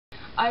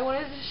I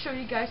wanted to show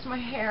you guys my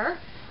hair.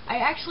 I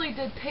actually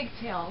did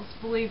pigtails,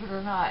 believe it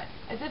or not.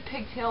 I did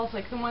pigtails,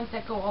 like the ones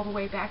that go all the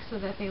way back so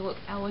that they look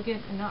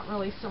elegant and not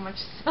really so much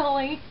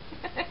silly.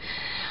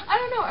 I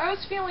don't know, I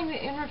was feeling the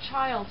inner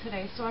child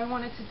today, so I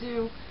wanted to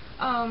do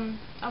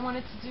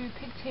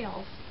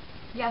pigtails.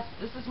 Yes,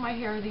 this is my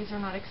hair. These are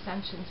not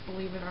extensions,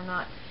 believe it or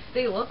not.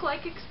 They look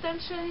like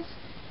extensions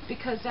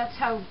because that's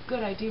how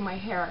good I do my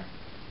hair.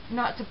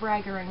 Not to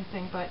brag or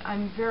anything, but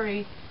I'm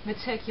very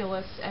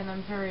meticulous and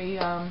I'm very,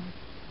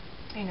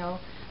 you know,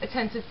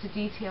 attentive to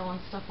detail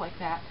and stuff like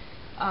that.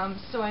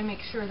 So I make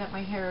sure that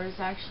my hair is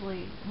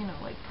actually, you know,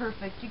 like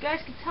perfect. You guys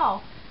can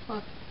tell.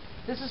 Look,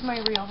 this is my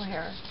real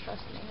hair.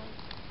 Trust me.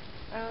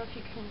 I don't know if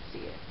you can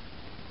see it.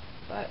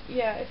 But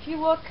yeah, if you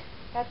look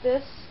at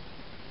this,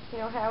 you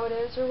know, how it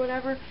is or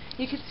whatever,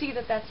 you can see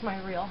that that's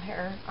my real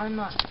hair. I'm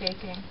not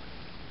faking.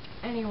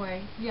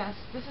 Anyway, yes,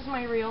 this is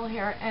my real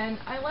hair, and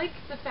I like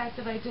the fact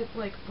that I did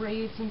like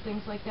braids and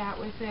things like that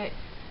with it.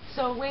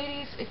 So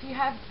ladies, if you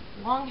have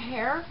long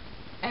hair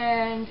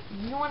and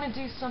you want to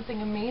do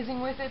something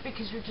amazing with it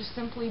because you're just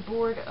simply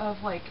bored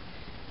of like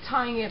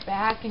tying it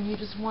back and you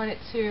just want it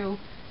to,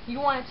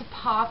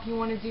 pop, you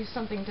want to do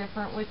something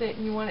different with it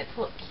and you want it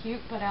to look cute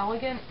but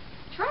elegant,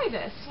 try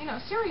this. You know,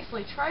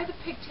 seriously, try the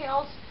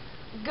pigtails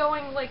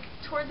going like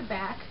toward the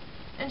back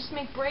and just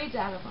make braids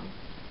out of them.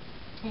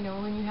 You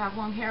know, when you have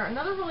long hair.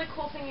 Another really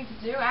cool thing you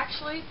could do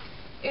actually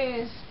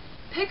is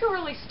pick a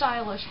really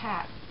stylish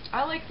hat.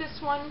 I like this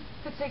one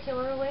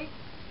particularly.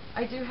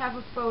 I do have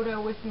a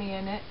photo with me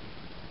in it.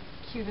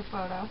 Cue the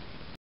photo.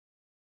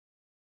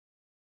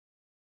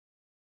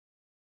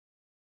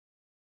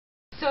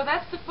 So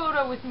that's the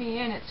photo with me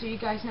in it, so you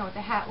guys know what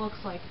the hat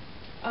looks like.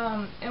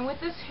 And with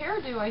this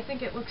hairdo, I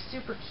think it looks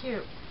super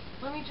cute.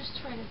 Let me just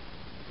try to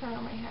turn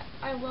on my hat.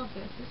 I love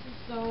this. This is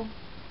so...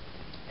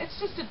 it's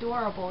just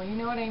adorable, you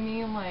know what I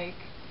mean? Like,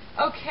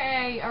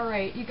 okay,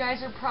 alright, you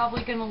guys are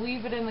probably going to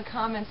leave it in the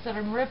comments that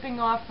I'm ripping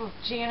off of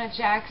Janet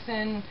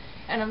Jackson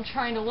and I'm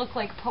trying to look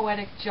like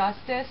Poetic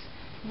Justice.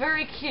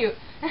 Very cute.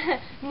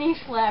 Knee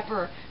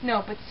slapper.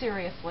 No, but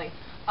seriously.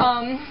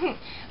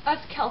 Us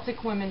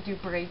Celtic women do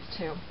braids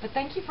too. But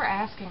thank you for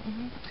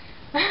asking.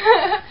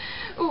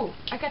 Ooh,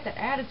 I got that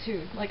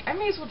attitude. Like, I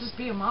may as well just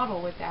be a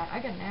model with that.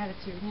 I got an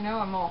attitude, you know,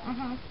 I'm all,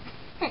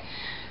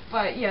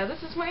 But yeah,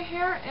 this is my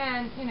hair,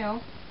 and you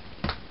know,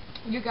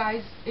 you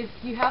guys, if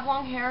you have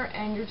long hair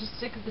and you're just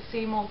sick of the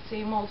same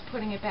old,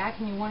 putting it back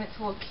and you want it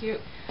to look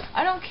cute,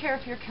 I don't care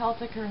if you're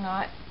Celtic or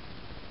not,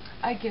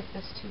 I give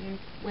this to you,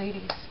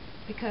 ladies,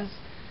 because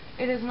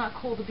it is not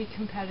cool to be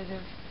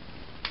competitive.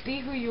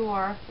 Be who you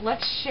are,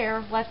 let's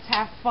share, let's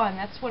have fun,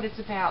 that's what it's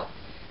about.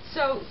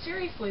 So,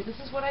 seriously, this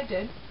is what I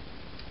did.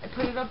 I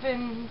put it up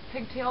in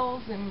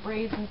pigtails and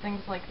braids and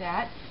things like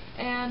that.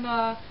 And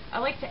I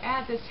like to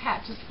add this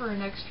hat just for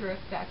an extra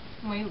effect.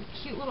 My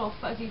cute little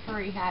fuzzy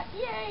furry hat.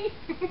 Yay!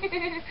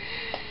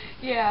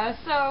 Yeah,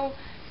 so,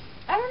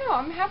 I don't know,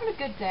 I'm having a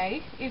good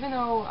day. Even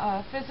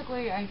though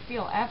physically I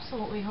feel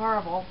absolutely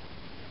horrible,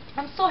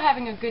 I'm still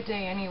having a good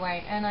day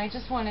anyway. And I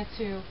just wanted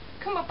to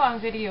come up on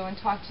video and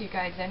talk to you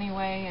guys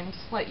anyway and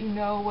just let you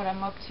know what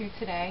I'm up to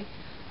today.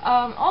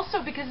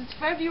 Also, because it's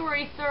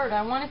February 3rd,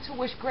 I wanted to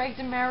wish Greg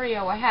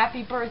DeMario a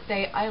happy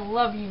birthday. I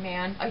love you,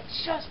 man. I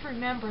just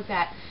remembered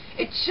that.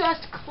 It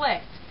just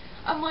clicked.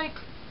 I'm like,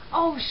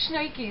 oh,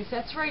 shnikes,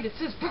 that's right, it's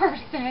his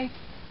birthday.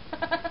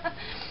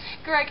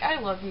 Greg,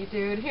 I love you,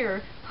 dude.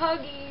 Here,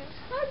 huggies,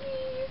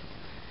 huggies.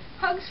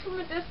 Hugs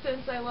from a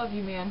distance. I love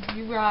you, man.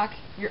 You rock.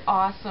 You're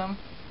awesome.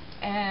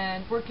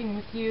 And working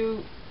with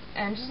you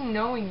and just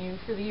knowing you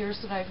for the years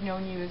that I've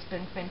known you has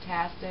been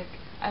fantastic.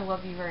 I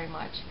love you very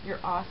much. You're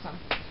awesome.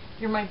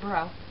 You're my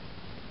bro.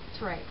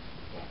 That's right.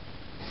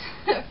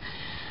 Yeah.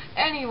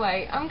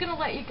 Anyway, I'm going to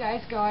let you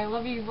guys go. I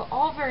love you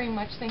all very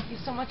much. Thank you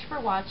so much for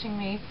watching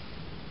me.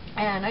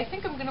 And I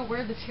think I'm going to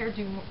wear this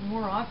hairdo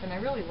more often. I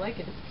really like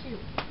it. It's cute.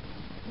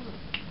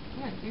 I'm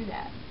going to do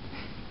that.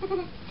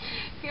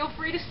 Feel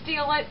free to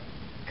steal it,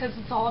 because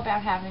it's all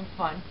about having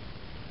fun.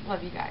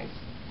 Love you guys.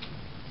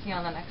 See you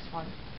on the next one.